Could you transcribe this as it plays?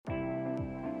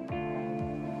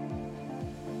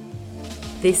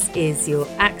This is your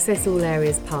Access All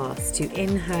Areas pass to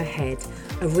In Her Head,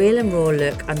 a real and raw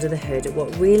look under the hood at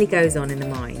what really goes on in the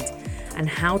mind and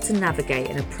how to navigate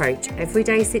and approach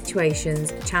everyday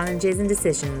situations, challenges and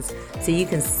decisions so you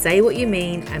can say what you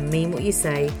mean and mean what you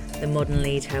say, the modern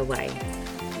lead her way.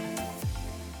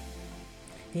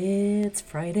 It's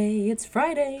Friday, it's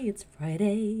Friday, it's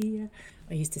Friday.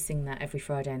 I used to sing that every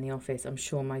Friday in the office. I'm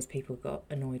sure most people got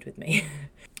annoyed with me.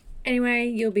 Anyway,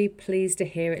 you'll be pleased to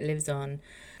hear it lives on.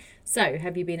 So,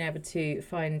 have you been able to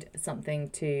find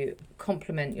something to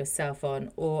compliment yourself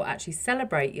on or actually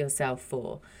celebrate yourself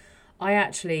for? I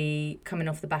actually, coming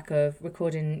off the back of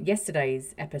recording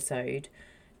yesterday's episode,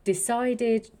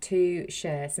 decided to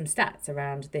share some stats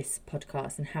around this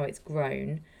podcast and how it's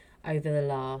grown over the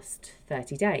last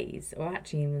 30 days, or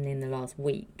actually even in the last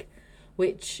week,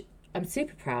 which I'm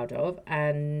super proud of,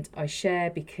 and I share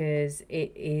because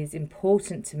it is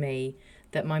important to me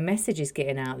that my message is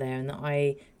getting out there and that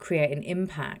I create an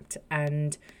impact.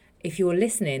 And if you're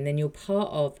listening, then you're part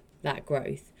of that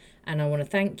growth, and I want to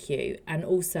thank you. And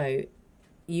also,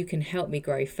 you can help me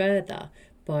grow further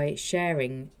by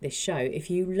sharing this show. If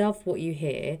you love what you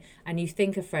hear and you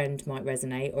think a friend might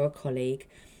resonate or a colleague,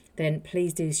 then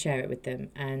please do share it with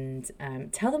them and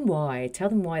tell them why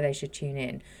they should tune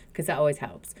in, because that always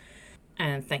helps.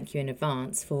 And thank you in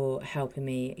advance for helping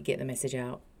me get the message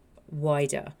out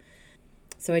wider.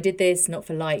 So I did this not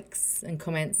for likes and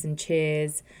comments and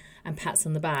cheers and pats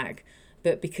on the back,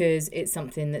 but because it's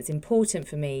something that's important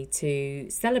for me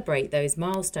to celebrate those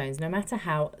milestones, no matter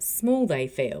how small they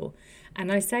feel.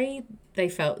 And I say they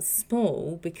felt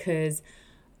small because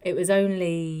it was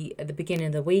only at the beginning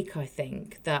of the week, I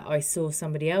think, that I saw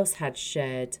somebody else had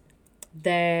shared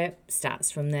their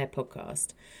stats from their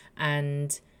podcast.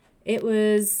 And it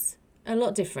was a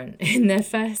lot different. In their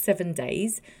first 7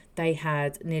 days, they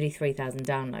had nearly 3,000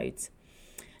 downloads.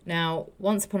 Now,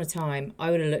 once upon a time, I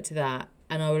would have looked at that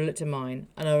and I would have looked at mine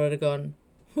and I would have gone,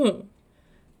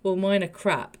 well, mine are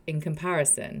crap in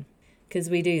comparison.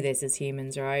 Because we do this as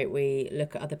humans, right? We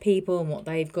look at other people and what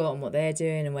they've got and what they're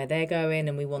doing and where they're going,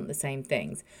 and we want the same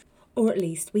things. Or at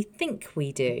least we think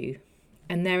we do.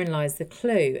 And therein lies the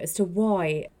clue as to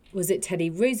why. Was it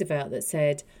Teddy Roosevelt that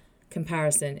said,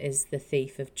 comparison is the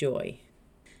thief of joy?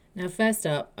 Now, first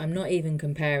up, I'm not even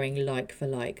comparing like for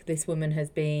like. This woman has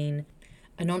been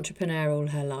an entrepreneur all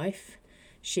her life.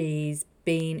 She's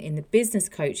been in the business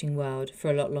coaching world for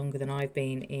a lot longer than I've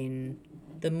been in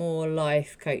the more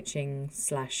life coaching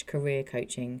 / career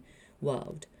coaching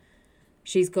world.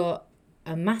 She's got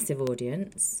a massive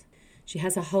audience. She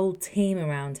has a whole team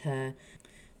around her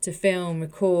to film,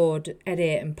 record,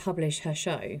 edit and publish her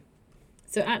show.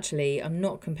 So actually, I'm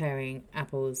not comparing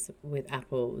apples with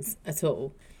apples at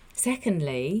all.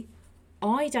 Secondly,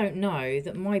 I don't know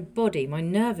that my body, my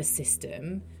nervous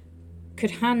system,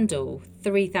 could handle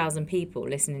 3,000 people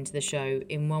listening to the show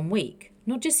in 1 week.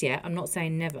 Not just yet, I'm not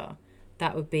saying never.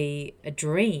 That would be a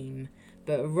dream.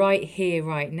 But right here,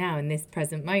 right now, in this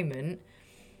present moment,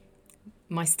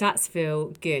 my stats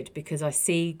feel good because I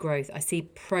see growth, I see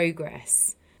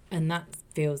progress, and that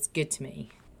feels good to me.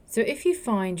 So if you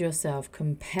find yourself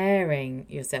comparing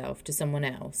yourself to someone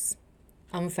else,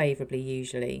 unfavourably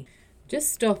usually,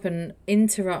 just stop and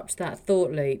interrupt that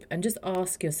thought loop and just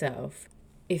ask yourself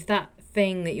if that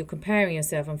thing that you're comparing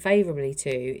yourself unfavourably to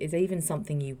is even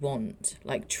something you want,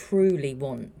 like truly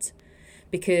want.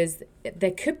 Because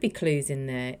there could be clues in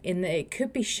there, in that it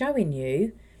could be showing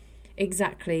you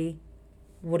exactly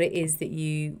what it is that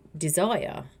you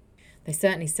desire. They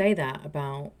certainly say that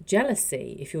about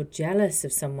jealousy. If you're jealous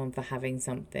of someone for having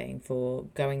something, for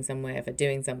going somewhere, for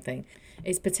doing something,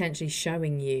 it's potentially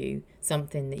showing you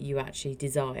something that you actually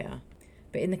desire.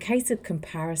 But in the case of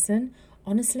comparison,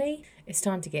 honestly, it's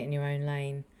time to get in your own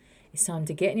lane. It's time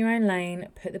to get in your own lane,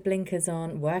 put the blinkers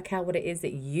on, work out what it is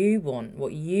that you want,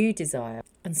 what you desire,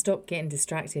 and stop getting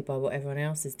distracted by what everyone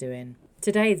else is doing.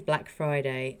 Today is Black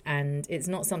Friday, and it's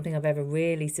not something I've ever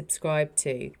really subscribed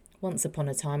to. Once upon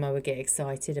a time, I would get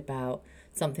excited about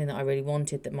something that I really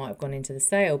wanted that might have gone into the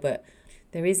sale, but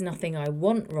there is nothing I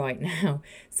want right now.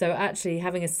 So actually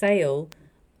having a sale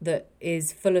that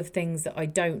is full of things that I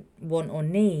don't want or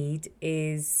need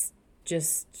is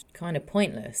just kind of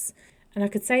pointless. And I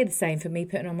could say the same for me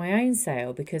putting on my own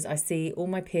sale, because I see all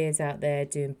my peers out there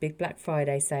doing big Black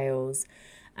Friday sales,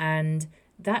 and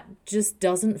that just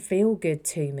doesn't feel good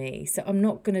to me. So I'm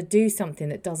not going to do something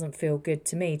that doesn't feel good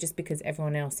to me just because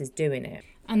everyone else is doing it.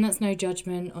 And that's no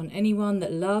judgment on anyone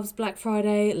that loves Black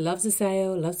Friday, loves a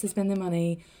sale, loves to spend their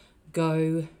money.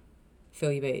 Go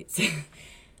fill your boots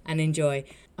and enjoy.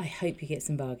 I hope you get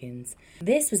some bargains.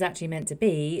 This was actually meant to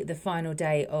be the final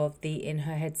day of the In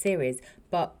Her Head series,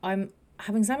 but I'm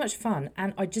having so much fun,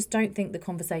 and I just don't think the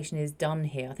conversation is done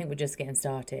here. I think we're just getting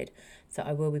started. So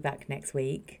I will be back next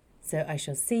week. So I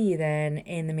shall see you then.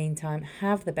 In the meantime,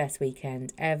 have the best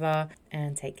weekend ever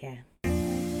and take care.